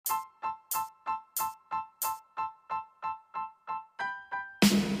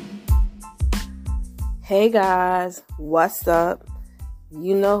Hey guys, what's up?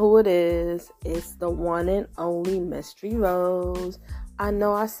 You know who it is. It's the one and only Mystery Rose. I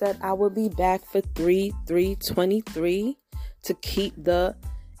know I said I would be back for 3/3/23 to keep the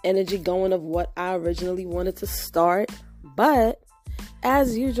energy going of what I originally wanted to start. But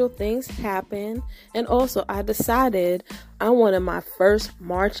as usual, things happen. And also, I decided I wanted my first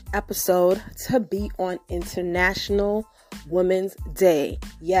March episode to be on International Women's Day.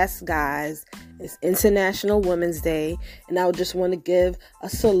 Yes, guys, it's International Women's Day. And I would just want to give a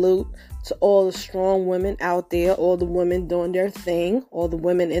salute to all the strong women out there, all the women doing their thing, all the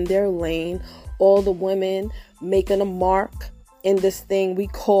women in their lane, all the women making a mark in this thing we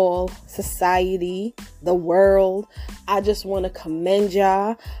call society, the world. I just want to commend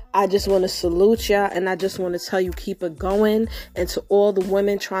y'all. I just want to salute y'all. And I just want to tell you, keep it going. And to all the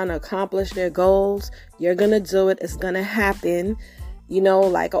women trying to accomplish their goals, you're going to do it. It's going to happen. You know,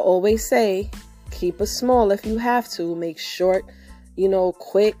 like I always say, keep it small if you have to. Make short,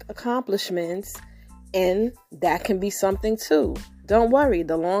 quick accomplishments. And that can be something too. Don't worry.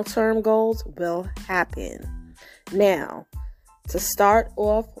 The long-term goals will happen. Now, to start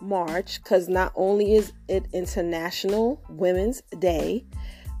off March, because not only is it International Women's Day,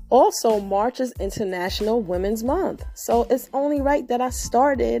 also March is International Women's Month. So it's only right that I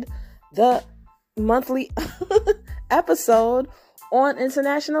started the monthly episode on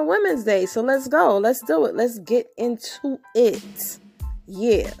International Women's Day. So let's go. Let's do it. Let's get into it.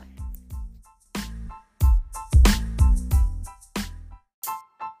 Yeah.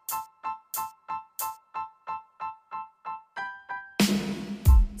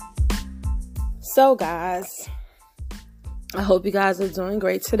 So guys, I hope you guys are doing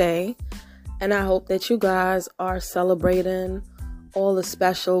great today, and I hope that you guys are celebrating all the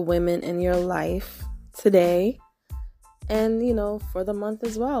special women in your life today, and for the month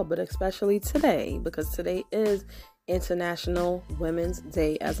as well, but especially today, because today is International Women's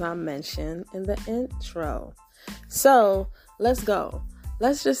Day, as I mentioned in the intro. So let's go.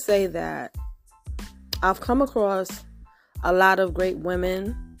 Let's just say that I've come across a lot of great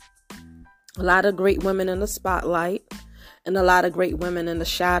women in the spotlight, and a lot of great women in the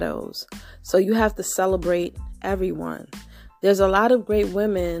shadows. So you have to celebrate everyone. There's a lot of great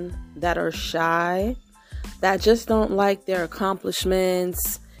women that are shy, that just don't like their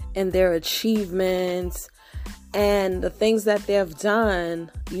accomplishments and their achievements and the things that they've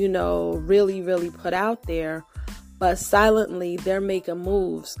done, really, really put out there. But silently, they're making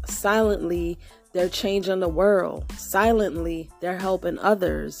moves. Silently, they're changing the world. Silently, they're helping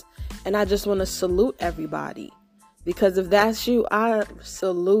others. And I just want to salute everybody, because if that's you, I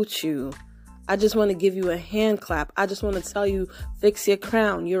salute you. I just want to give you a hand clap. I just want to tell you, fix your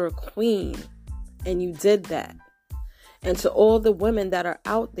crown. You're a queen, and you did that. And to all the women that are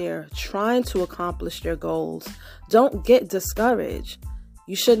out there trying to accomplish their goals, don't get discouraged.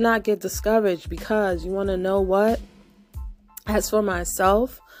 You should not get discouraged, because you want to know what? As for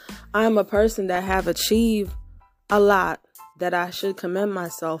myself, I'm a person that have achieved a lot that I should commend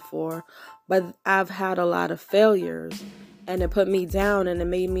myself for, but I've had a lot of failures, and it put me down, and it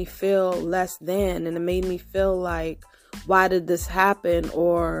made me feel less than, and it made me feel like, why did this happen?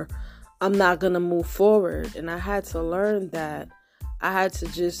 Or I'm not going to move forward. And I had to learn that I had to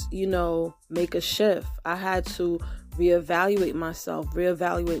just, make a shift. I had to reevaluate myself,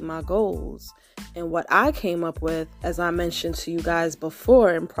 reevaluate my goals. And what I came up with, as I mentioned to you guys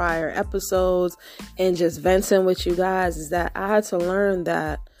before in prior episodes and just venting with you guys, is that I had to learn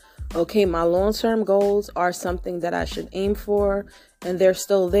that, okay, my long-term goals are something that I should aim for, and they're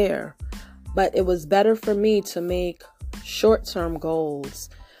still there. But it was better for me to make short-term goals,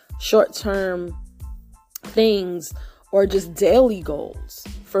 short-term things, or just daily goals.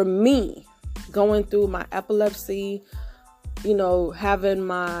 For me, going through my epilepsy, having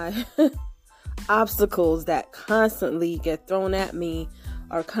my obstacles that constantly get thrown at me,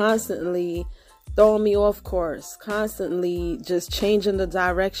 are constantly throwing me off course, constantly just changing the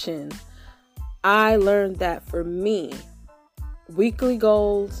direction. I learned that for me, weekly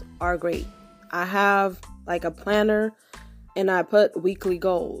goals are great. I have like a planner, and I put weekly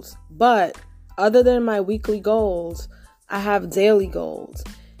goals. But other than my weekly goals, I have daily goals.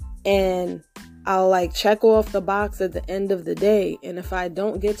 And I'll check off the box at the end of the day. And if I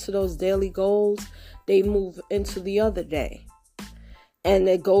don't get to those daily goals, they move into the other day. And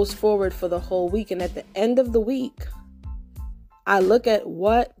it goes forward for the whole week. And at the end of the week, I look at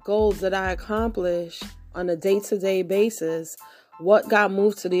what goals that I accomplished on a day-to-day basis, what got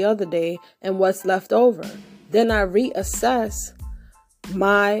moved to the other day, and what's left over. Then I reassess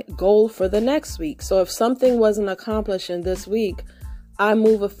my goal for the next week. So if something wasn't accomplished in this week, I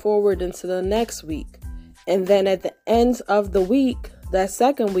move it forward into the next week. And then at the end of the week, that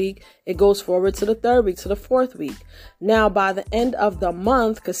second week, it goes forward to the third week, to the fourth week. Now, by the end of the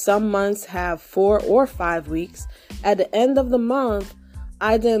month, because some months have 4 or 5 weeks, at the end of the month,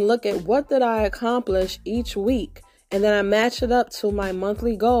 I then look at what did I accomplish each week. And then I match it up to my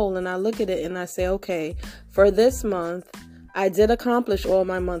monthly goal, and I look at it and I say, okay, for this month, I did accomplish all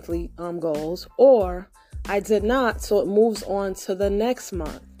my monthly goals, or I did not, so it moves on to the next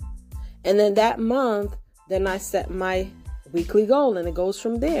month. And then that month, then I set my weekly goal, and it goes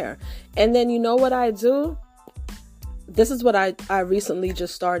from there. And then you know what I do? This is what I recently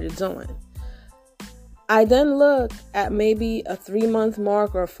just started doing. I then look at maybe a 3-month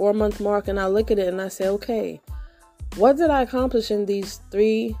mark or a 4-month mark, and I look at it and I say, okay, what did I accomplish in these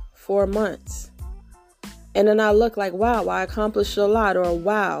 3-4 months? And then I look like, wow, I accomplished a lot, or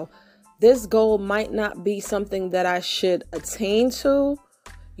wow, this goal might not be something that I should attain to,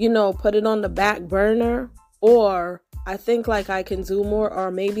 put it on the back burner, or I think like I can do more,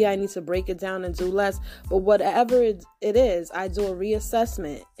 or maybe I need to break it down and do less. But whatever it is, I do a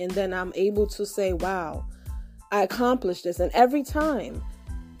reassessment, and then I'm able to say, wow, I accomplished this. And every time,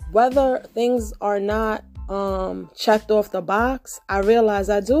 whether things are not checked off the box, I realize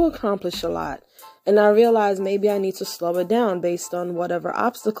I do accomplish a lot. And I realize maybe I need to slow it down based on whatever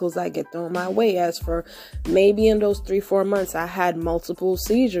obstacles I get thrown my way. As for maybe in those 3-4 months, I had multiple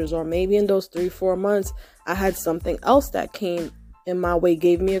seizures, or maybe in those 3-4 months, I had something else that came in my way,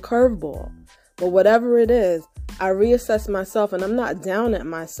 gave me a curveball. But whatever it is, I reassess myself, and I'm not down at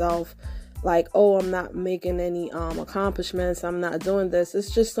myself like, oh, I'm not making any accomplishments, I'm not doing this.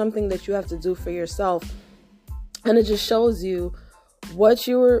 It's just something that you have to do for yourself. And it just shows you what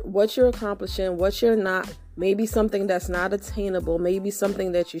you're accomplishing, what you're not, maybe something that's not attainable, maybe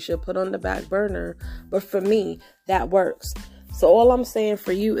something that you should put on the back burner. But for me, that works. So all I'm saying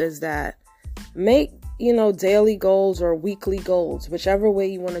for you is that make, daily goals or weekly goals, whichever way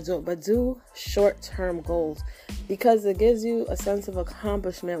you want to do it, but do short-term goals, because it gives you a sense of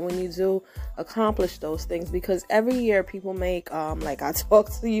accomplishment when you do accomplish those things. Because every year people make, like I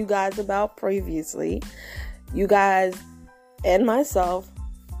talked to you guys about previously, you guys and myself,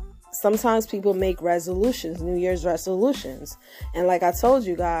 sometimes people make resolutions, New Year's resolutions. And like I told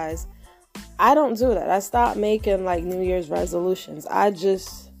you guys, I don't do that. I stopped making like New Year's resolutions. I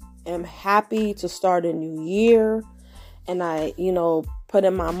just am happy to start a new year. And I, put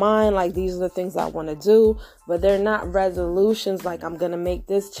in my mind, like, these are the things I want to do. But they're not resolutions like I'm going to make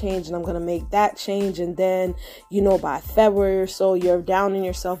this change and I'm going to make that change. And then, by February or so, you're down on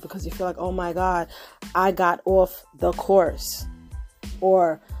yourself because you feel like, oh my God, I got off the course,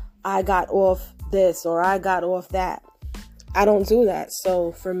 or I got off this, or I got off that. I don't do that.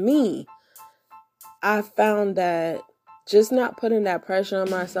 So for me, I found that just not putting that pressure on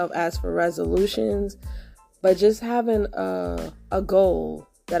myself as for resolutions, but just having a goal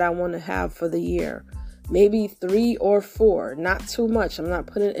that I want to have for the year. Maybe 3 or 4, not too much. I'm not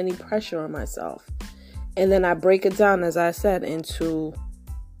putting any pressure on myself. And then I break it down, as I said, into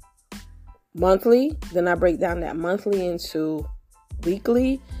monthly. Then I break down that monthly into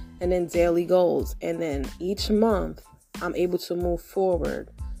weekly and then daily goals. And then each month, I'm able to move forward,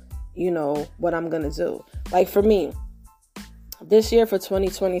 what I'm going to do. Like for me, this year for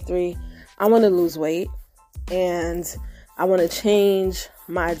 2023, I want to lose weight. And I want to change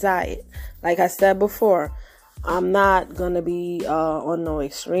my diet. Like I said before, I'm not going to be on no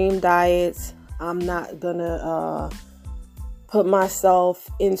extreme diets. I'm not going to put myself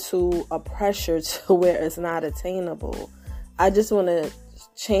into a pressure to where it's not attainable. I just want to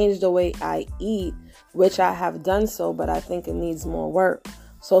change the way I eat, which I have done so, but I think it needs more work.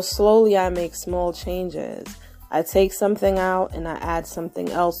 So slowly I make small changes. I take something out and I add something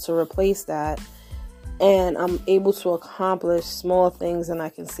else to replace that. And I'm able to accomplish small things, and I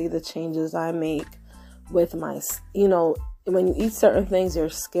can see the changes I make with my, when you eat certain things, your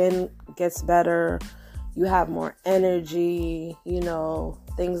skin gets better, you have more energy,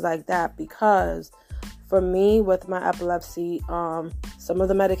 things like that. Because for me, with my epilepsy, some of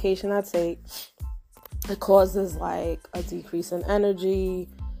the medication I take, it causes like a decrease in energy,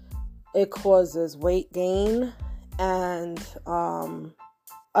 it causes weight gain, and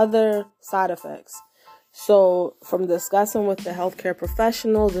other side effects. So from discussing with the healthcare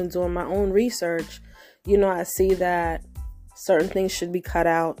professionals and doing my own research, I see that certain things should be cut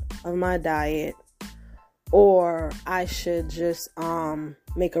out of my diet, or I should just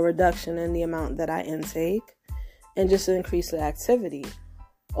make a reduction in the amount that I intake and just increase the activity.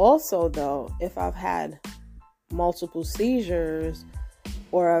 Also, though, if I've had multiple seizures,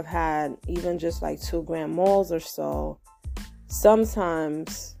 or I've had even just like 2 grand mals or so,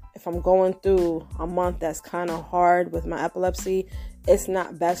 sometimes if I'm going through a month that's kind of hard with my epilepsy, it's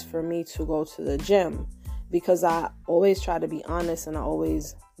not best for me to go to the gym, because I always try to be honest and I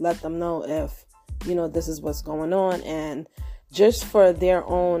always let them know if, this is what's going on. And just for their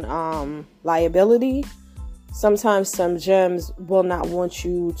own liability, sometimes some gyms will not want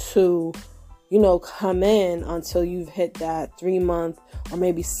you to, come in until you've hit that 3-month or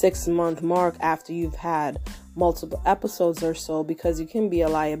maybe 6-month mark after you've had multiple episodes or so, because you can be a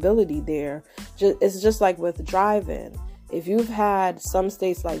liability there. It's just like with driving. If you've had some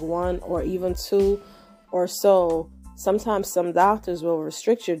states like 1 or even 2 or so, sometimes some doctors will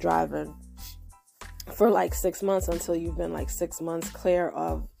restrict your driving for like 6 months until you've been like 6 months clear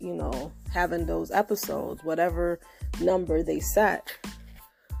of, having those episodes, whatever number they set.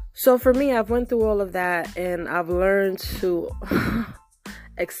 So for me, I've went through all of that and I've learned to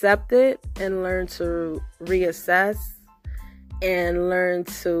accept it and learn to reassess and learn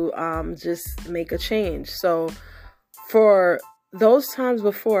to just make a change. So for those times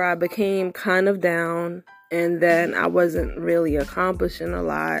before, I became kind of down, and then I wasn't really accomplishing a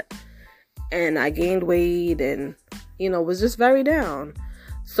lot, and I gained weight and, was just very down.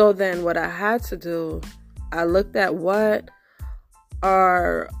 So then what I had to do, I looked at what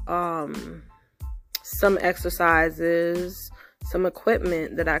are some exercises, some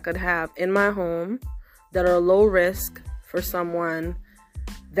equipment that I could have in my home that are low risk for someone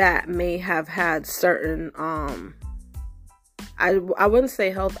that may have had certain I wouldn't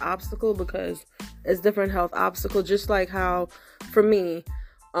say health obstacle, because it's different health obstacle. Just like how for me,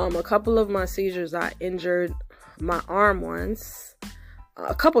 a couple of my seizures, I injured my arm once.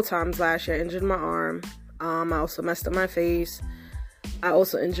 A couple times last year, I injured my arm. I also messed up my face. I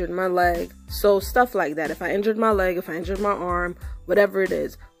also injured my leg. So stuff like that. If I injured my leg, if I injured my arm, whatever it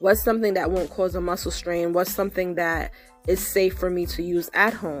is, what's something that won't cause a muscle strain? What's something that is safe for me to use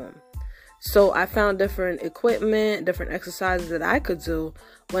at home? So I found different equipment, different exercises that I could do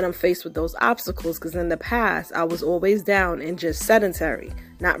when I'm faced with those obstacles. Because in the past, I was always down and just sedentary,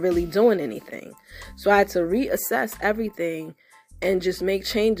 not really doing anything. So I had to reassess everything and just make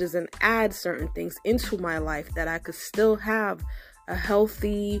changes and add certain things into my life that I could still have a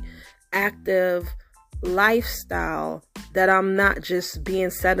healthy, active lifestyle, that I'm not just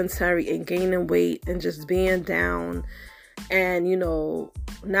being sedentary and gaining weight and just being down and,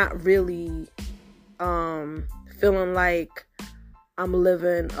 not really feeling like I'm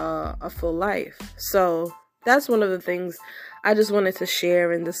living a full life. So that's one of the things I just wanted to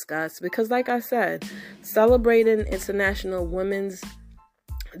share and discuss, because like I said, celebrating International Women's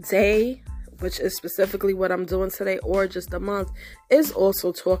Day, which is specifically what I'm doing today, or just a month, is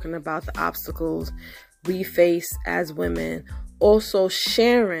also talking about the obstacles we face as women. Also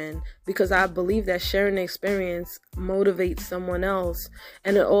sharing, because I believe that sharing the experience motivates someone else,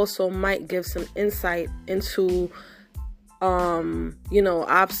 and it also might give some insight into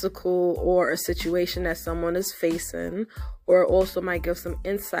obstacle or a situation that someone is facing, or also might give some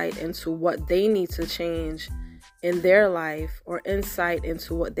insight into what they need to change in their life, or insight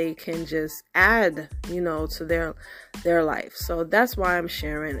into what they can just add, to their life. So that's why I'm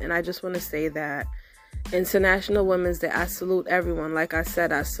sharing. And I just want to say that International Women's Day, I salute everyone. Like I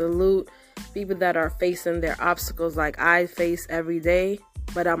said, I salute people that are facing their obstacles like I face every day,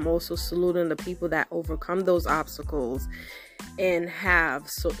 but I'm also saluting the people that overcome those obstacles and have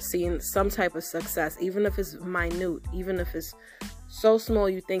seen some type of success, even if it's minute, even if it's so small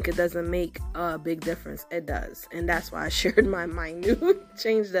you think it doesn't make a big difference. It does. And that's why I shared my minute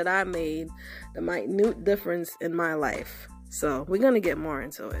change that I made, the minute difference in my life. So we're going to get more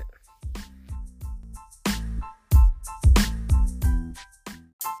into it.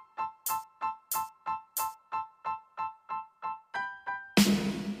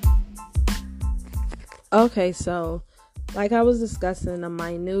 Okay, so like I was discussing, the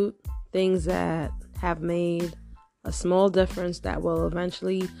minute things that have made a small difference that will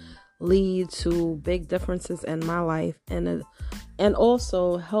eventually lead to big differences in my life, and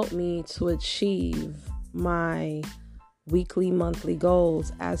also help me to achieve my weekly, monthly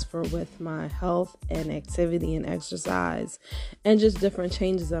goals as for with my health and activity and exercise and just different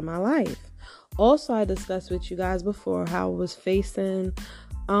changes in my life. Also, I discussed with you guys before how I was facing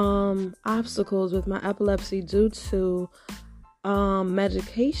obstacles with my epilepsy due to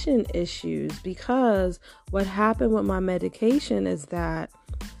medication issues, because what happened with my medication is that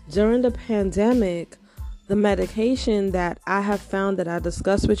during the pandemic, the medication that I have found, that I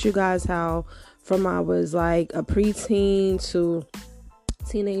discussed with you guys, how from I was like a preteen to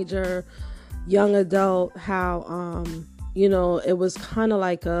teenager, young adult, how it was kind of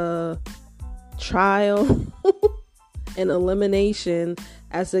like a trial and elimination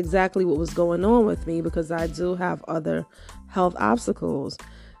That's exactly what was going on with me, because I do have other health obstacles.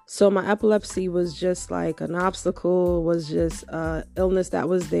 So my epilepsy was just like an obstacle, was just illness that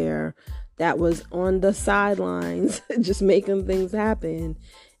was there, that was on the sidelines, just making things happen,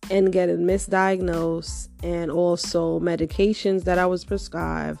 and getting misdiagnosed, and also medications that I was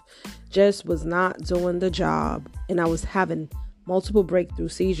prescribed just was not doing the job. And I was having multiple breakthrough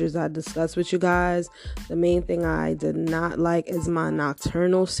seizures. I discussed with you guys. The main thing I did not like is my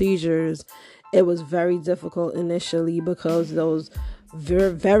nocturnal seizures. It was very difficult initially because those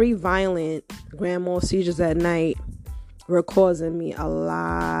very violent grand mal seizures at night were causing me a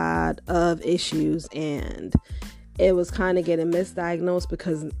lot of issues, and it was kind of getting misdiagnosed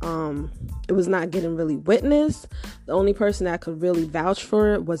because it was not getting really witnessed. The only person that could really vouch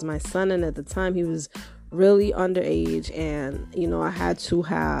for it was my son, and at the time he was really underage, and I had to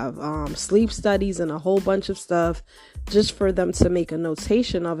have sleep studies and a whole bunch of stuff just for them to make a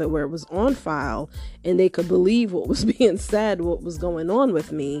notation of it where it was on file and they could believe what was being said, what was going on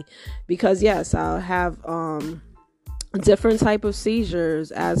with me. Because yes, I'll have different type of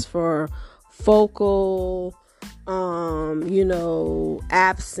seizures, as for focal,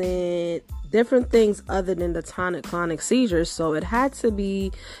 absent, different things other than the tonic-clonic seizures. So it had to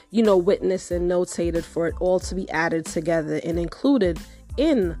be, witnessed and notated for it all to be added together and included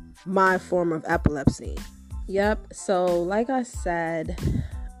in my form of epilepsy. Yep. So like I said,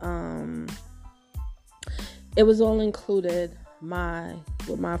 it was all included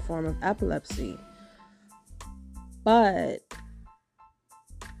with my form of epilepsy. But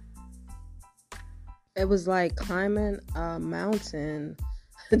it was like climbing a mountain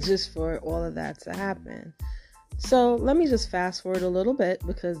just for all of that to happen. So let me just fast forward a little bit,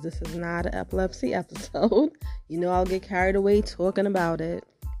 because this is not an epilepsy episode. I'll get carried away talking about it.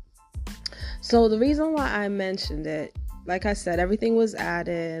 So the reason why I mentioned it, like I said, everything was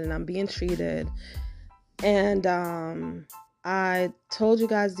added and I'm being treated. And I told you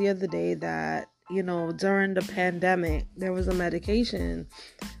guys the other day that, during the pandemic, there was a medication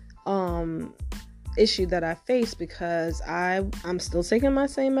issue that I faced, because I'm still taking my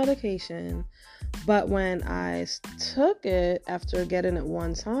same medication, but when I took it after getting it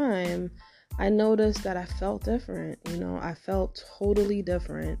one time, I noticed that I felt different. I felt totally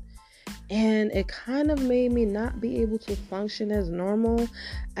different, and it kind of made me not be able to function as normal.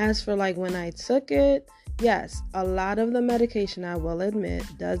 As for like when I took it, yes, a lot of the medication, I will admit,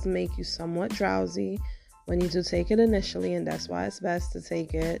 does make you somewhat drowsy when you do take it initially, and that's why it's best to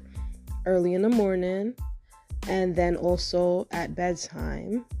take it early in the morning and then also at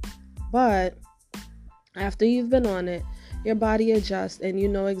bedtime. But after you've been on it, your body adjusts, and you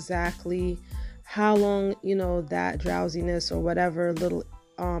know exactly how long that drowsiness or whatever little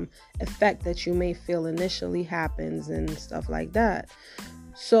effect that you may feel initially happens and stuff like that.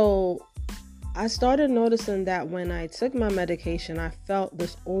 So I started noticing that when I took my medication, I felt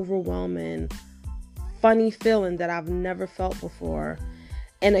this overwhelming funny feeling that I've never felt before.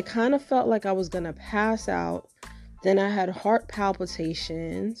 And it kind of felt like I was going to pass out. Then I had heart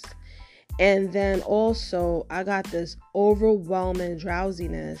palpitations. And then also I got this overwhelming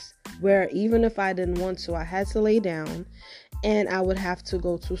drowsiness where even if I didn't want to, I had to lay down and I would have to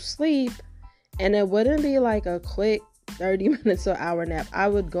go to sleep. And it wouldn't be like a quick 30 minutes or hour nap. I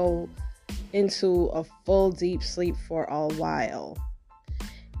would go into a full deep sleep for a while.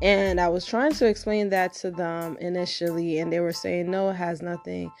 And I was trying to explain that to them initially, and they were saying, no, it has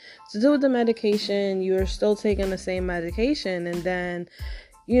nothing to do with the medication. You're still taking the same medication. And then,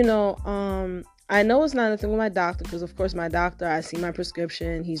 I know it's not nothing with my doctor, because of course my doctor, I see my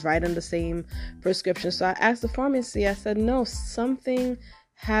prescription, he's writing the same prescription. So I asked the pharmacy, I said, no, something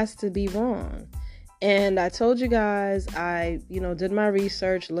has to be wrong. And I told you guys, I, did my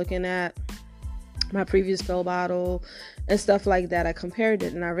research looking at my previous pill bottle and stuff like that. I compared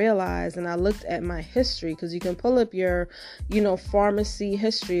it and I realized, and I looked at my history, because you can pull up your, pharmacy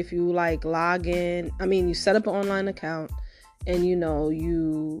history if you log in. You set up an online account and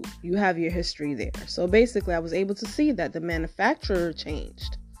you have your history there. So basically I was able to see that the manufacturer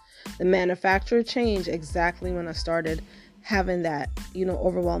changed. The manufacturer changed exactly when I started having that,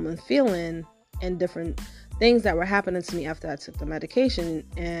 overwhelming feeling and different things that were happening to me after I took the medication.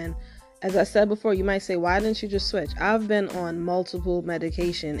 And as I said before, you might say, why didn't you just switch? I've been on multiple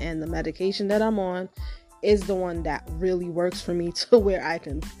medication, and the medication that I'm on is the one that really works for me to where I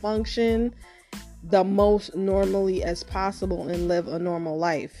can function the most normally as possible and live a normal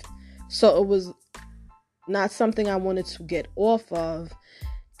life. So it was not something I wanted to get off of,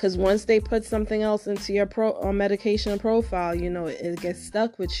 because once they put something else into your medication profile, it gets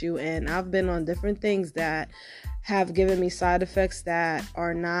stuck with you. And I've been on different things that have given me side effects that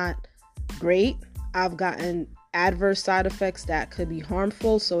are not great. I've gotten adverse side effects that could be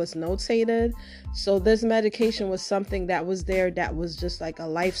harmful, so it's notated. So this medication was something that was there that was just like a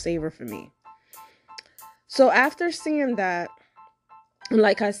lifesaver for me. So after seeing that,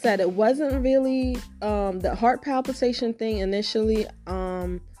 like I said, it wasn't really the heart palpitation thing initially.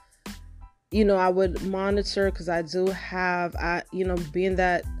 I would monitor because I do have, being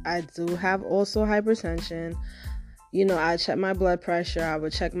that I do have also hypertension. I check my blood pressure. I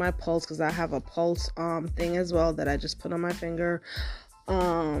would check my pulse because I have a pulse thing as well that I just put on my finger,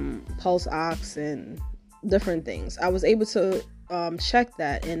 pulse ox and different things. I was able to check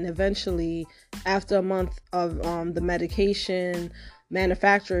that, and eventually, after a month of the medication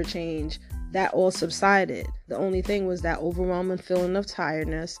manufacturer change, that all subsided. The only thing was that overwhelming feeling of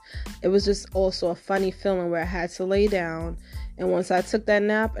tiredness. It was just also a funny feeling where I had to lay down. And once I took that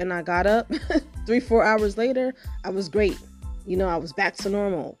nap and I got up 3-4 hours later, I was great. I was back to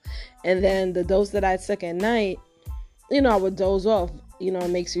normal. And then the dose that I took at night, I would doze off. It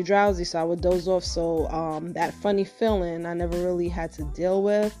makes you drowsy, so I would doze off. So that funny feeling I never really had to deal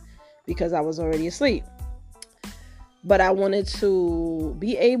with because I was already asleep. But I wanted to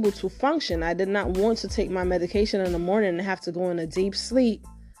be able to function. I did not want to take my medication in the morning and have to go in a deep sleep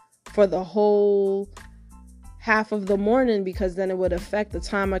for the whole half of the morning, because then it would affect the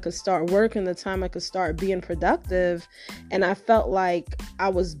time I could start working, the time I could start being productive. And I felt like I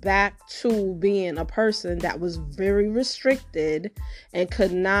was back to being a person that was very restricted and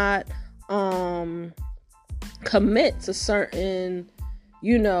could not commit to certain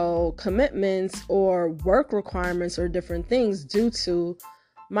commitments or work requirements or different things due to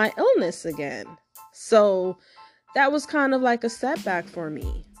my illness again. So that was kind of like a setback for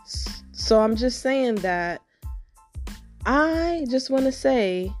me. So I'm just saying that I just want to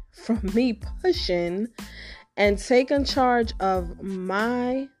say, from me pushing and taking charge of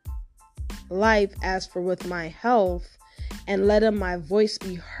my life as for with my health and letting my voice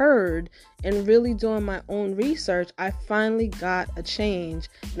be heard and really doing my own research, I finally got a change.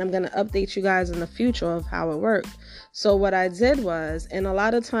 And I'm going to update you guys in the future of how it worked. So what I did was, and a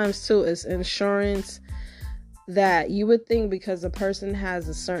lot of times too, is insurance that you would think because a person has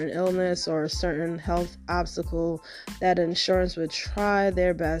a certain illness or a certain health obstacle, that insurance would try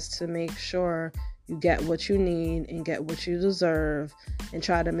their best to make sure you get what you need and get what you deserve and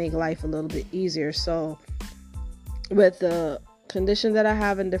try to make life a little bit easier. So with the condition that I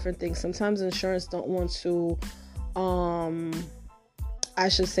have and different things, sometimes insurance don't want to,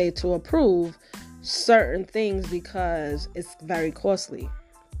 to approve certain things because it's very costly.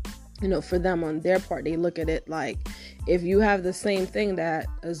 For them on their part, they look at it like, if you have the same thing that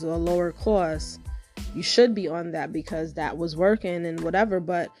is a lower cost, you should be on that because that was working and whatever.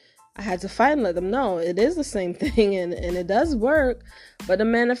 But I had to fight and let them know it is the same thing and it does work. But the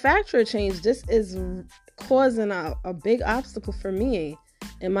manufacturer change, this is causing a big obstacle for me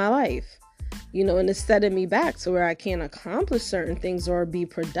in my life, and it's setting me back to where I can't accomplish certain things or be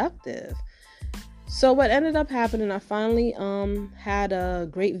productive. So what ended up happening, I finally had a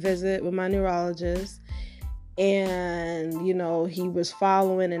great visit with my neurologist, and he was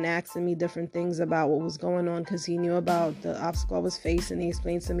following and asking me different things about what was going on because he knew about the obstacle I was facing. He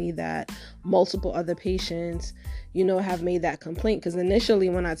explained to me that multiple other patients have made that complaint, because initially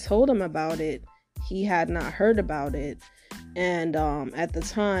when I told him about it, he had not heard about it. And at the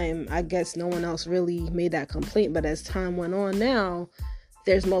time, I guess no one else really made that complaint. But as time went on now,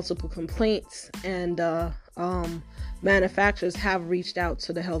 there's multiple complaints, and manufacturers have reached out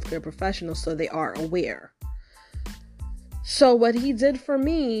to the healthcare professionals, so they are aware. So what he did for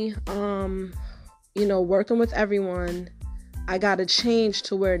me, working with everyone, I got a change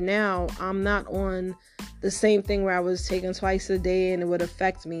to where now I'm not on the same thing where I was taking twice a day and it would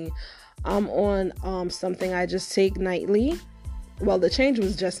affect me. I'm on something I just take nightly. Well, the change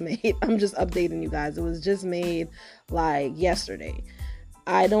was just made. I'm just updating you guys. It was just made like yesterday.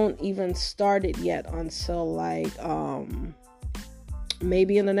 I don't even start it yet until like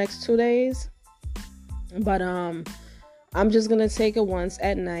maybe in the next 2 days. But I'm just gonna take it once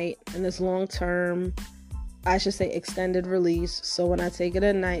at night, and it's long term, I should say extended release. So when I take it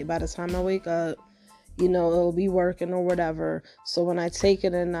at night, by the time I wake up, it'll be working or whatever. So when I take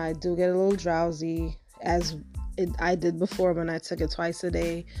it and I do get a little drowsy, as I did before when I took it twice a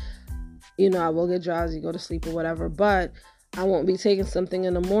day, I will get drowsy, go to sleep or whatever. But I won't be taking something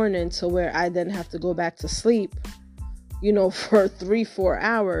in the morning to where I then have to go back to sleep, for 3-4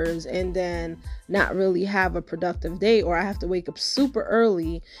 hours and then not really have a productive day, or I have to wake up super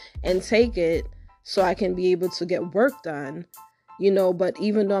early and take it so I can be able to get work done. But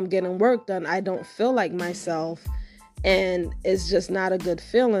even though I'm getting work done, I don't feel like myself, and it's just not a good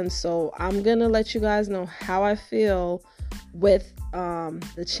feeling. So I'm gonna let you guys know how I feel with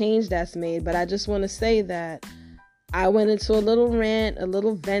the change that's made. But I just want to say that I went into a little rant, a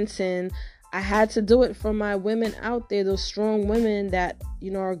little venting. I had to do it for my women out there, those strong women that,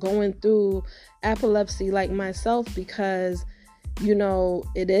 are going through epilepsy like myself, because,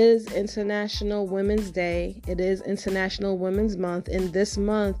 it is International Women's Day. It is International Women's Month. And this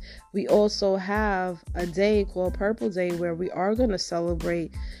month, we also have a day called Purple Day, where we are going to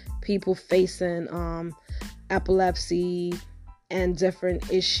celebrate people facing epilepsy and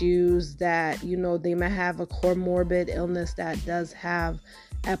different issues that, they may have a comorbid illness that does have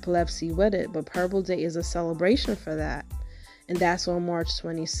epilepsy with it. But Purple Day is a celebration for that. And that's on March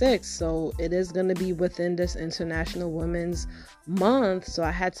 26th. So it is going to be within this International Women's Month. So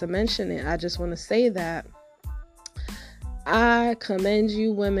I had to mention it. I just want to say that I commend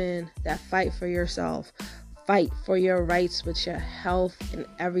you women that fight for yourself. Fight for your rights with your health and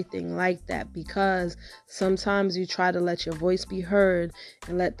everything like that, because sometimes you try to let your voice be heard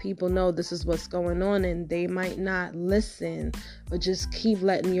and let people know this is what's going on, and they might not listen, but just keep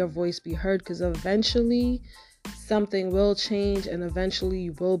letting your voice be heard, because eventually something will change and eventually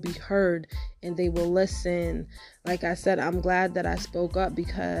you will be heard and they will listen. Like I said, I'm glad that I spoke up,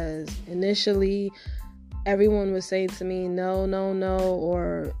 because initially everyone was saying to me, no,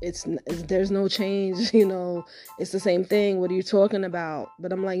 or there's no change, it's the same thing. What are you talking about?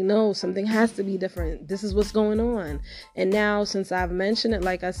 But I'm like, no, something has to be different. This is what's going on. And now, since I've mentioned it,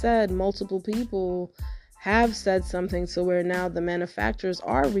 like I said, multiple people have said something to where now the manufacturers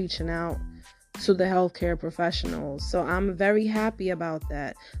are reaching out to the healthcare professionals. So I'm very happy about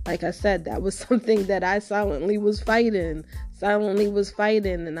that. Like I said, that was something that I silently was fighting,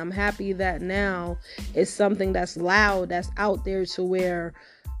 and I'm happy that now it's something that's loud, that's out there, to where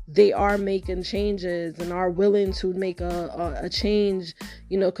they are making changes and are willing to make a change,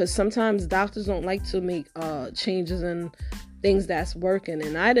 because sometimes doctors don't like to make changes in things that's working,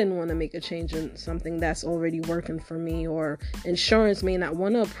 and I didn't want to make a change in something that's already working for me, or insurance may not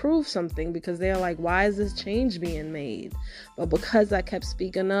want to approve something because they're like, why is this change being made? But because I kept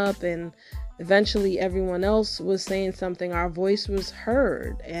speaking up, and eventually everyone else was saying something, our voice was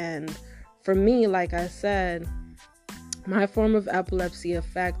heard. And for me, like I said, my form of epilepsy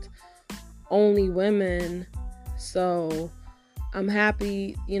affects only women, so I'm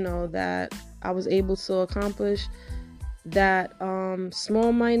happy, that I was able to accomplish that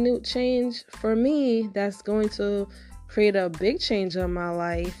small, minute change for me that's going to create a big change in my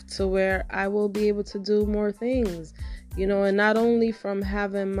life, to where I will be able to do more things, and not only from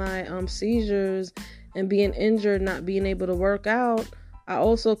having my seizures and being injured, not being able to work out, I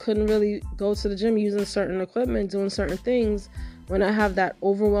also couldn't really go to the gym using certain equipment, doing certain things. When I have that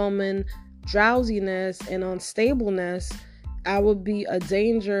overwhelming drowsiness and unstableness, I would be a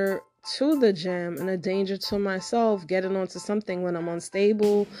danger to the gym and a danger to myself getting onto something when I'm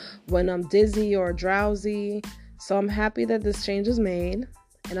unstable, when I'm dizzy or drowsy. So I'm happy that this change is made,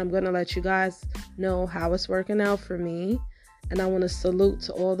 and I'm going to let you guys know how it's working out for me. And I want to salute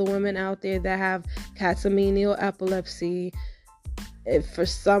to all the women out there that have catamenial epilepsy. If for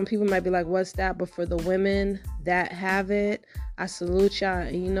some people might be like, what's that? But for the women that have it, I salute y'all,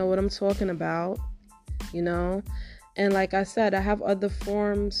 and you know what I'm talking about, And like I said, I have other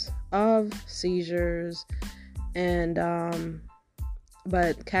forms of seizures, and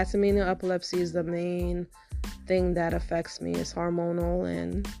but catamenial epilepsy is the main thing that affects me. It's hormonal,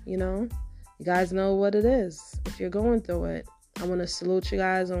 and you guys know what it is if you're going through it. I want to salute you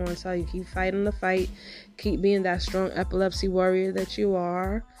guys. I want to tell you, keep fighting the fight, keep being that strong epilepsy warrior that you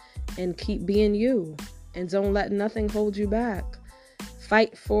are, and keep being you, and don't let nothing hold you back.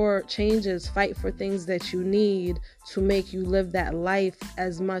 Fight for changes, fight for things that you need to make you live that life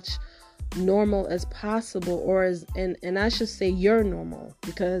as much normal as possible, or and I should say your normal,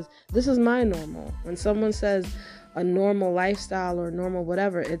 because this is my normal. When someone says a normal lifestyle or normal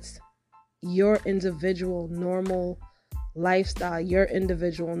whatever, it's your individual normal lifestyle, your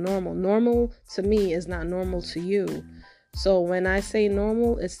individual normal. Normal to me is not normal to you. So when I say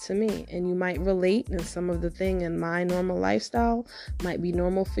normal, it's to me, and you might relate, and some of the thing in my normal lifestyle might be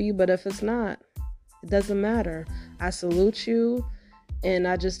normal for you, but if it's not, it doesn't matter. I salute you, and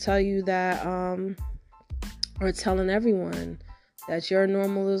I just tell you that, or telling everyone that your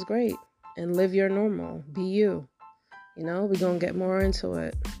normal is great, and live your normal, be you. We're going to get more into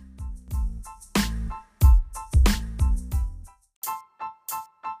it.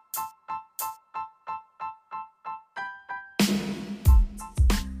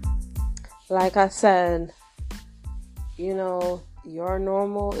 Like I said, Your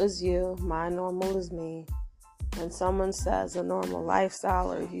normal is you, my normal is me. When someone says a normal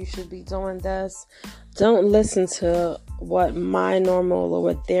lifestyle or you should be doing this, don't listen to what my normal or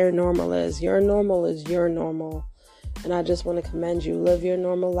what their normal is. Your normal is your normal. And I just want to commend you. Live your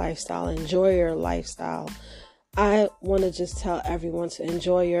normal lifestyle. Enjoy your lifestyle. I want to just tell everyone to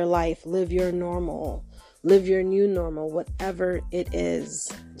enjoy your life. Live your normal. Live your new normal, whatever it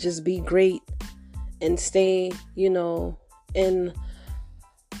is. Just be great and stay,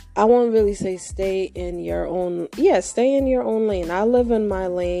 I won't really say stay in your own lane. I live in my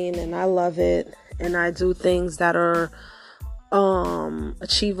lane and I love it. And I do things that are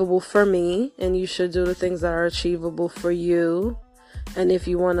achievable for me. And you should do the things that are achievable for you. And if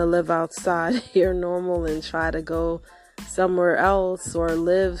you want to live outside your normal and try to go somewhere else or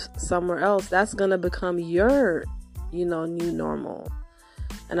live somewhere else, that's going to become your, new normal.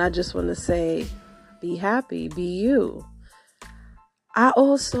 And I just want to say, be happy, be you. I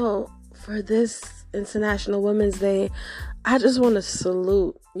also, for this International Women's Day, I just want to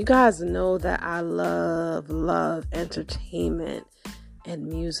salute. You guys know that I love entertainment and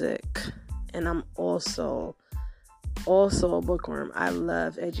music. And I'm also a bookworm. I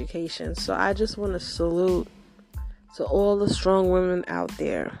love education. So I just want to salute to all the strong women out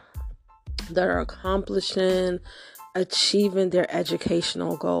there that are achieving their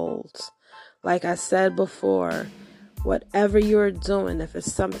educational goals. Like I said before, whatever you're doing, if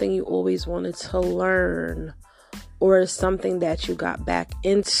it's something you always wanted to learn or it's something that you got back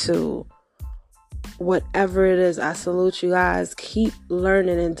into, whatever it is, I salute you guys. Keep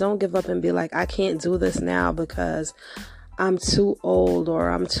learning and don't give up and be like, I can't do this now because I'm too old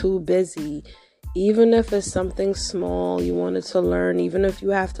or I'm too busy. Even if it's something small you wanted to learn, even if you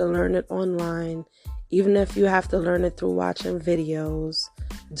have to learn it online, even if you have to learn it through watching videos,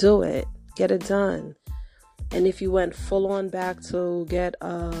 do it. Get it done. And if you went full on back to get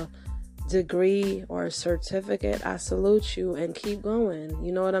a degree or a certificate, I salute you and keep going.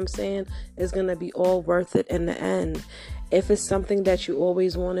 You know what I'm saying? It's going to be all worth it in the end. If it's something that you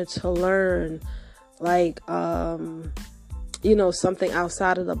always wanted to learn, like, something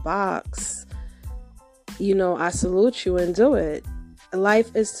outside of the box, I salute you and do it.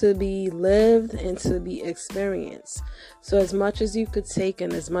 Life is to be lived and to be experienced. So as much as you could take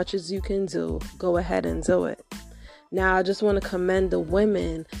and as much as you can do, go ahead and do it. Now, I just want to commend the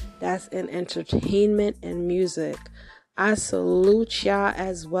women that's in entertainment and music. I salute y'all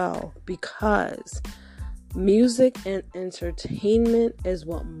as well, because music and entertainment is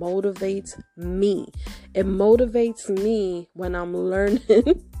what motivates me. It motivates me when I'm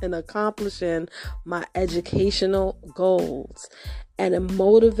learning and accomplishing my educational goals. And it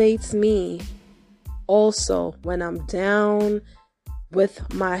motivates me also when I'm down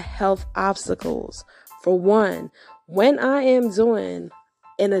with my health obstacles. For one, when I am doing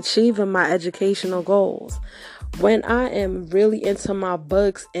and achieving my educational goals, when I am really into my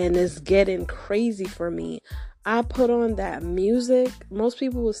books and it's getting crazy for me, I put on that music. Most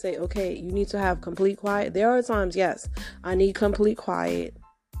people will say, okay, you need to have complete quiet. There are times, yes, I need complete quiet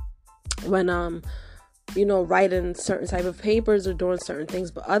when I'm writing certain type of papers or doing certain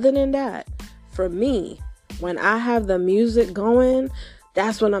things. But other than that, for me, when I have the music going,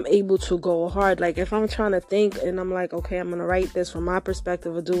 that's when I'm able to go hard. Like if I'm trying to think and I'm like, okay, I'm going to write this from my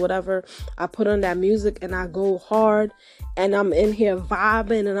perspective or do whatever, I put on that music and I go hard and I'm in here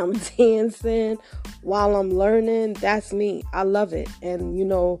vibing and I'm dancing while I'm learning. That's me. I love it. And,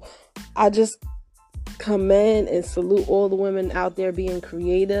 I just commend and salute all the women out there being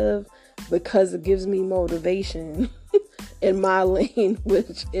creative, because it gives me motivation in my lane,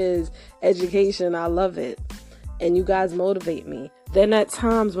 which is education. I love it. And you guys motivate me. Then at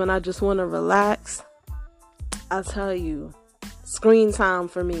times when I just want to relax, I'll tell you, screen time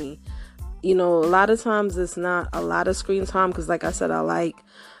for me. A lot of times it's not a lot of screen time because, like I said, I like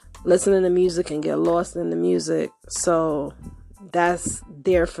listening to music and get lost in the music. So that's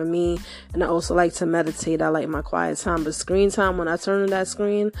there for me. And I also like to meditate. I like my quiet time. But screen time, when I turn on that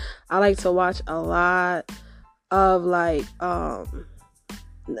screen, I like to watch a lot of I'm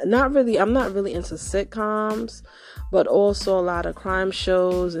not really into sitcoms, but also a lot of crime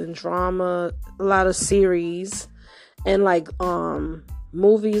shows and drama, a lot of series, and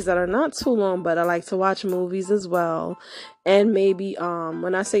movies that are not too long, but I like to watch movies as well. And maybe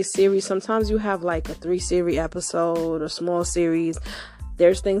when I say series, sometimes you have like a 3-series episode or small series.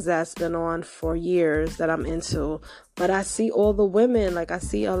 There's things that's been on for years that I'm into, but I see all the women, like I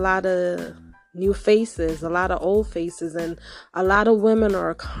see a lot of new faces, a lot of old faces, and a lot of women are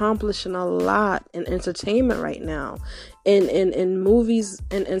accomplishing a lot in entertainment right now, in movies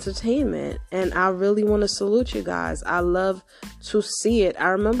and entertainment. And I really want to salute you guys. I love to see it. I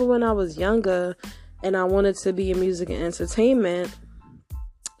remember when I was younger and I wanted to be in music and entertainment,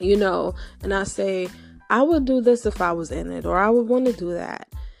 and I say, I would do this if I was in it, or I would want to do that.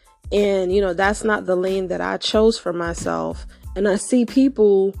 And, that's not the lane that I chose for myself. And I see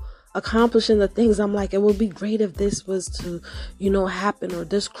people accomplishing the things. I'm like, it would be great if this was to, happen, or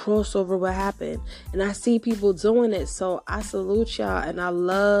this crossover would happen. And I see people doing it. So I salute y'all, and I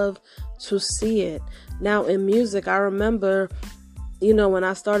love to see it. Now in music, I remember, when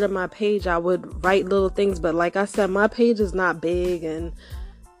I started my page, I would write little things. But like I said, my page is not big, and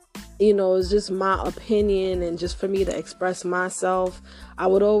it's just my opinion and just for me to express myself. I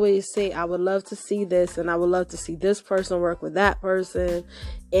would always say, I would love to see this, and I would love to see this person work with that person.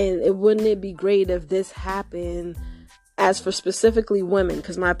 And wouldn't it be great if this happened, as for specifically women?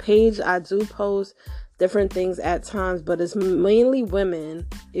 Because my page, I do post different things at times, but it's mainly women,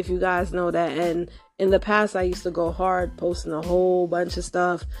 if you guys know that. And in the past, I used to go hard posting a whole bunch of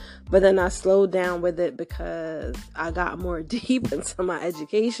stuff, but then I slowed down with it because I got more deep into my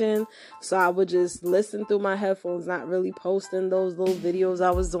education. So I would just listen through my headphones, not really posting those little videos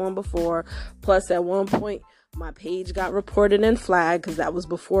I was doing before. Plus, at one point, my page got reported and flagged because that was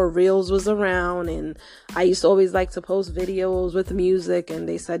before Reels was around. And I used to always like to post videos with music, and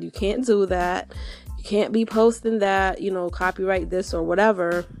they said, you can't do that. You can't be posting that, copyright this or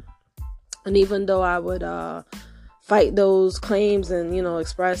whatever. And even though I would fight those claims and,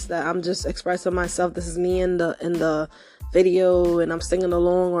 express that I'm just expressing myself, this is me in the video, and I'm singing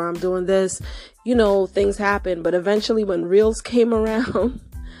along, or I'm doing this, things happen. But eventually when Reels came around,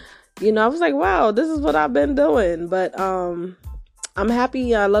 I was like, wow, this is what I've been doing. But I'm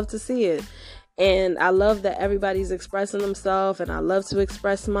happy. I love to see it. And I love that everybody's expressing themselves, and I love to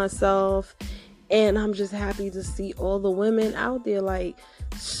express myself. And I'm just happy to see all the women out there, like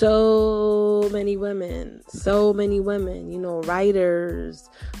so many women, writers,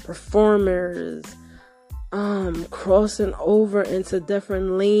 performers, crossing over into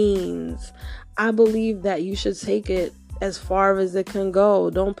different lanes. I believe that you should take it as far as it can go.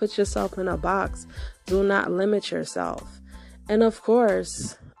 Don't put yourself in a box. Do not limit yourself. And of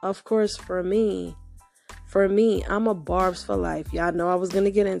course, for me, I'm a Barbs for life. Y'all know I was going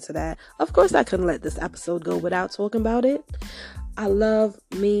to get into that. Of course, I couldn't let this episode go without talking about it. I love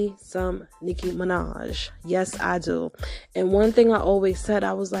me some Nicki Minaj. Yes, I do. And one thing I always said,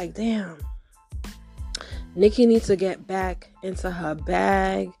 I was like, damn, Nicki needs to get back into her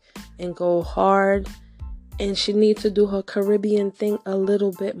bag and go hard. And she needs to do her Caribbean thing a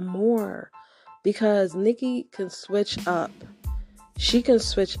little bit more. Because Nicki can switch up. She can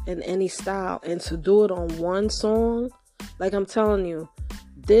switch in any style, and to do it on one song, like I'm telling you,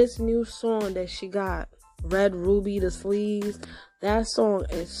 this new song that she got, Red Ruby, the Sleeves, that song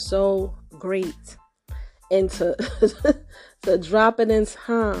is so great. And to drop it in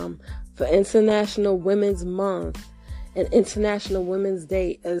time for International Women's Month and International Women's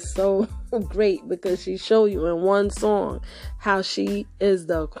Day is so great, because she showed you in one song how she is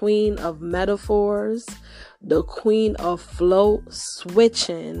the queen of metaphors, the queen of flow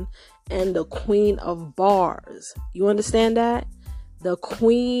switching, and the queen of bars. You understand that? The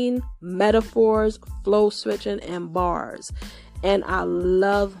queen, metaphors, flow switching, and bars. And I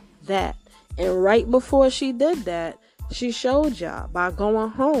love that. And right before she did that, she showed y'all by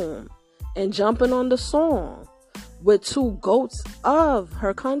going home and jumping on the song with two goats of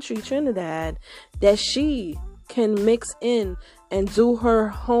her country, Trinidad, that she can mix in and do her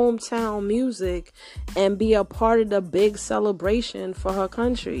hometown music and be a part of the big celebration for her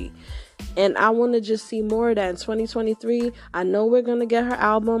country. And I want to just see more of that in 2023. I know we're going to get her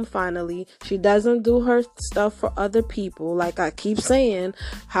album finally. She doesn't do her stuff for other people. Like I keep saying,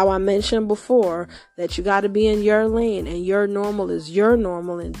 how I mentioned before, that you got to be in your lane, and your normal is your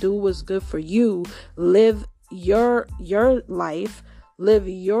normal, and do what's good for you. Live your life. Live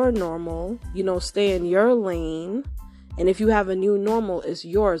your normal. Stay in your lane. And if you have a new normal, it's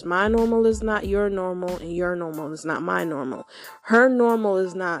yours. My normal is not your normal, and your normal is not my normal. Her normal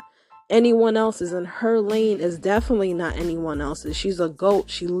is not anyone else's, and her lane is definitely not anyone else's. She's a goat.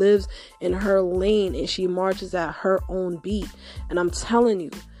 She lives in her lane, and she marches at her own beat. And I'm telling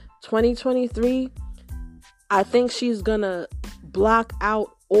you, 2023, I think she's gonna block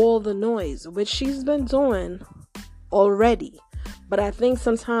out all the noise, which she's been doing already. But I think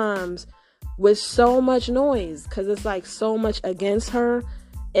sometimes with so much noise, because it's like so much against her,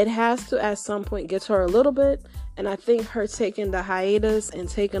 it has to at some point get to her a little bit. And I think her taking the hiatus and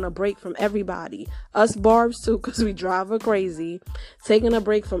taking a break from everybody, us Barbs too, because we drive her crazy, taking a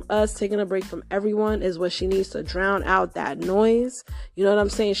break from us, taking a break from everyone is what she needs to drown out that noise. You know what I'm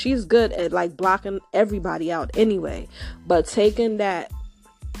saying? She's good at like blocking everybody out anyway, but taking that,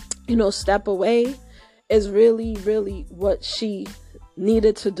 step away is really, really what she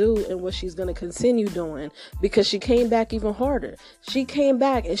needed to do and what she's going to continue doing, because she came back even harder. She came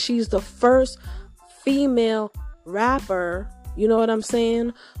back and she's the first female rapper, you know what I'm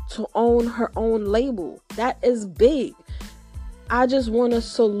saying, to own her own label. That is big. I just want to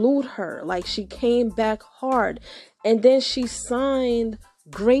salute her. Like, she came back hard, and then she signed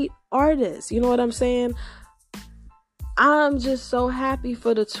great artists. You know what I'm saying? I'm just so happy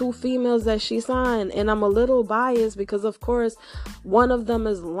for the two females that she signed, and I'm a little biased because, of course, one of them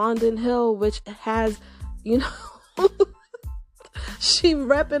is Lauryn Hill, which has, she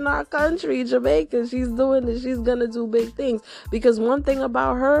repping our country, Jamaica. She's doing this. She's gonna do big things, because one thing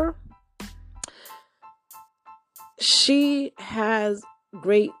about her, she has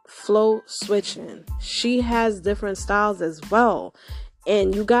great flow switching. She has different styles as well,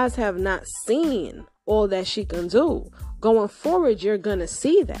 and you guys have not seen all that she can do. Going forward, you're gonna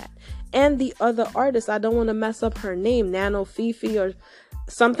see that. And the other artist, I don't want to mess up her name, Nano Fifi or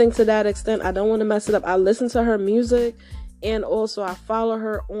something to that extent. I don't want to mess it up. I listen to her music, and also I follow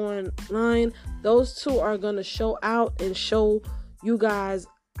her online. Those two are gonna show out and show you guys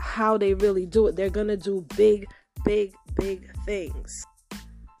how they really do it. They're gonna do big, big, big things.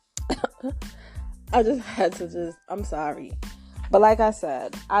 I just had to I'm sorry. But like I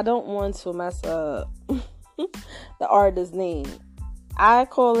said, I don't want to mess up the artist's name. I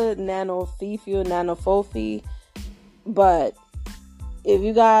call it Nano Fifi or Nano Fofi. But if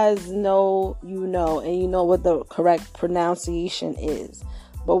you guys know, you know, and you know what the correct pronunciation is.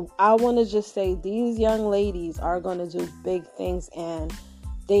 But I want to just say these young ladies are going to do big things, and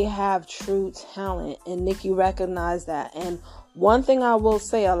they have true talent, and Nicki recognized that. And one thing I will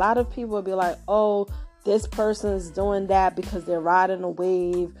say, a lot of people will be like, oh, this person is doing that because they're riding a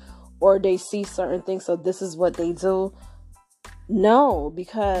wave or they see certain things, so this is what they do. No,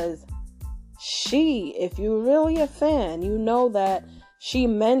 because if you're really a fan, you know that she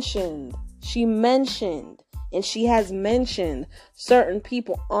mentioned, and she has mentioned certain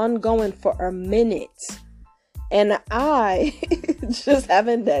people ongoing for a minute. And I, just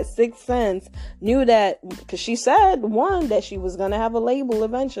having that sixth sense, knew that, because she said, one, that she was going to have a label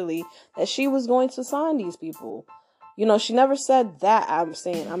eventually, that she was going to sign these people. You know, she never said that, I'm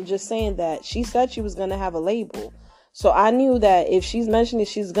just saying that she said she was going to have a label. So I knew that if she's mentioning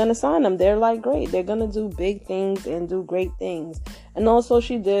she's going to sign them, they're like, great. They're going to do big things and do great things. And also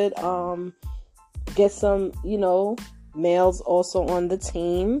she did get some, males also on the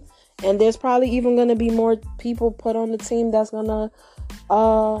team. And there's probably even going to be more people put on the team that's going to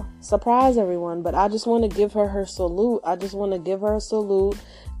surprise everyone. But I just want to give her salute. I just want to give her a salute.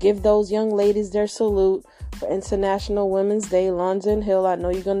 Give those young ladies their salute for International Women's Day. Lauryn Hill, I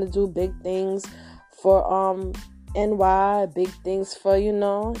know you're going to do big things for NY. Big things for, you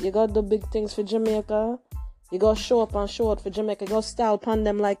got to do big things for Jamaica. You got to show up for Jamaica. You got to style upon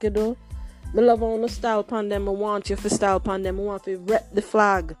them like you do. Me love on the style upon them. I want you for style upon them. I want you to rep the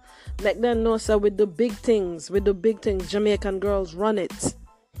flag. Make them know, so with the big things, Jamaican girls run it.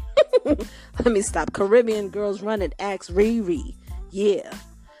 Let me stop. Caribbean girls run it. Ask Riri. Yeah.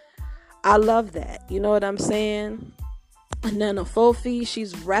 I love that. You know what I'm saying? And then a Fofi,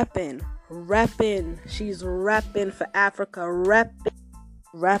 she's repping. She's repping for Africa.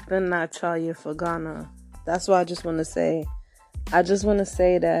 Repping, I tell you, for Ghana. That's what I just want to say. I just want to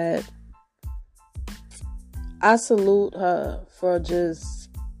say that I salute her for just,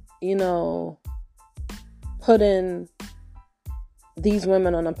 putting these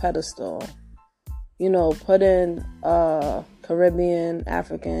women on a pedestal. Putting Caribbean,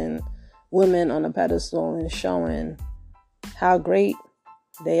 African women on a pedestal and showing how great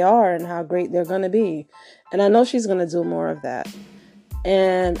they are and how great they're going to be. And I know she's going to do more of that.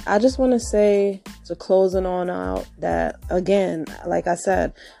 And I just want to say, to closing on out, that again, like I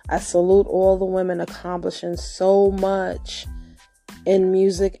said, I salute all the women accomplishing so much in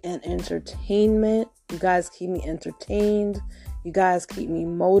music and entertainment. You guys keep me entertained. You guys keep me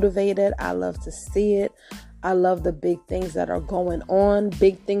motivated. I love to see it. I love the big things that are going on.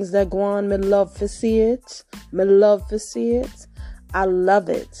 Big things that go on. Me love to see it. I love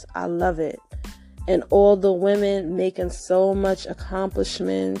it. And all the women making so much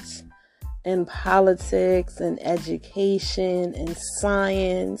accomplishments in politics and education and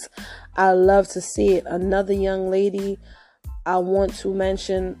science. I love to see it. Another young lady I want to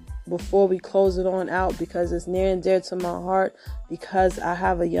mention before we close it on out, because it's near and dear to my heart, because I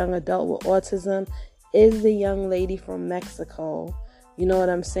have a young adult with autism, is the young lady from Mexico. You know what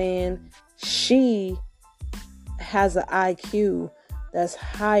I'm saying? She has an IQ that's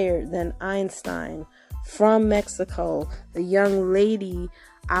higher than Einstein. From Mexico. The young lady,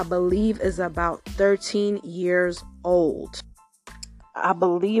 I believe, is about 13 years old. I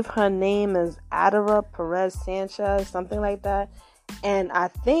believe her name is Adara Perez Sanchez, something like that. And I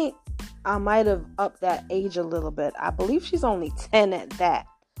think I might have upped that age a little bit. I believe she's only 10 at that.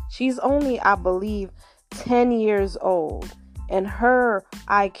 She's only, I believe, 10 years old. And her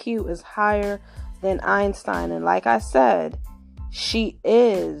IQ is higher than Einstein. And like I said, she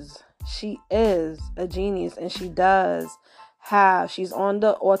is a genius, and she's on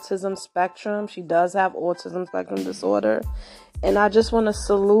the autism spectrum. She does have autism spectrum disorder. And I just want to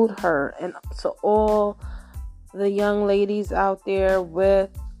salute her, and to all the young ladies out there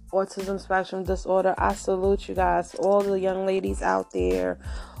with autism spectrum disorder, I salute you guys. All the young ladies out there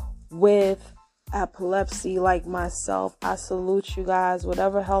with epilepsy like myself, I salute you guys.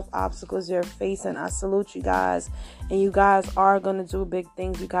 Whatever health obstacles you're facing, I salute you guys. And you guys are going to do big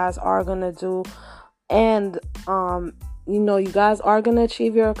things. You guys are going to do, and you guys are going to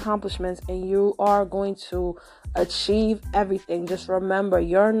achieve your accomplishments, and you are going to achieve everything. Just remember,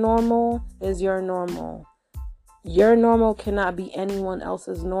 your normal is your normal. Your normal cannot be anyone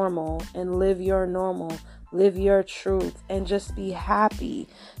else's normal. And live your normal. Live your truth. And just be happy.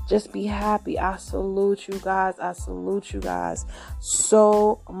 Just be happy. I salute you guys. I salute you guys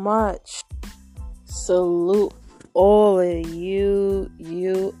so much. Salute all of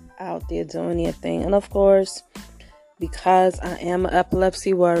you out there doing your thing. And of course, because I am an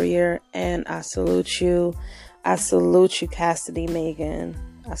epilepsy warrior, and I salute you. I salute you, Cassidy Megan.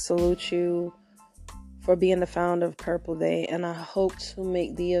 I salute you for being the founder of Purple Day. And I hope to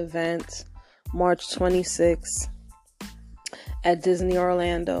make the event March 26th at Disney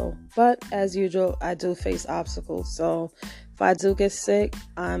Orlando. But as usual, I do face obstacles. So if I do get sick,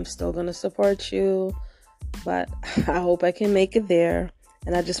 I'm still going to support you. But I hope I can make it there.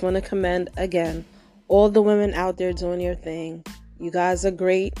 And I just want to commend, again, all the women out there doing your thing. You guys are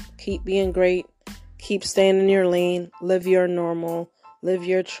great. Keep being great. Keep staying in your lane. Live your normal. Live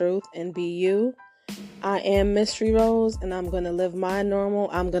your truth and be you. I am Mystery Rose, and I'm going to live my normal.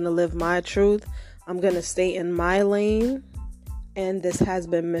 I'm going to live my truth. I'm going to stay in my lane. And this has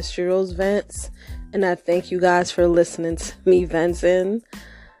been Mystery Rose Vents. And I thank you guys for listening to me venting.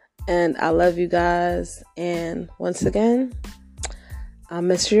 And I love you guys. And once again, I'm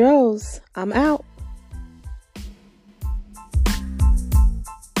Mystery Rose. I'm out.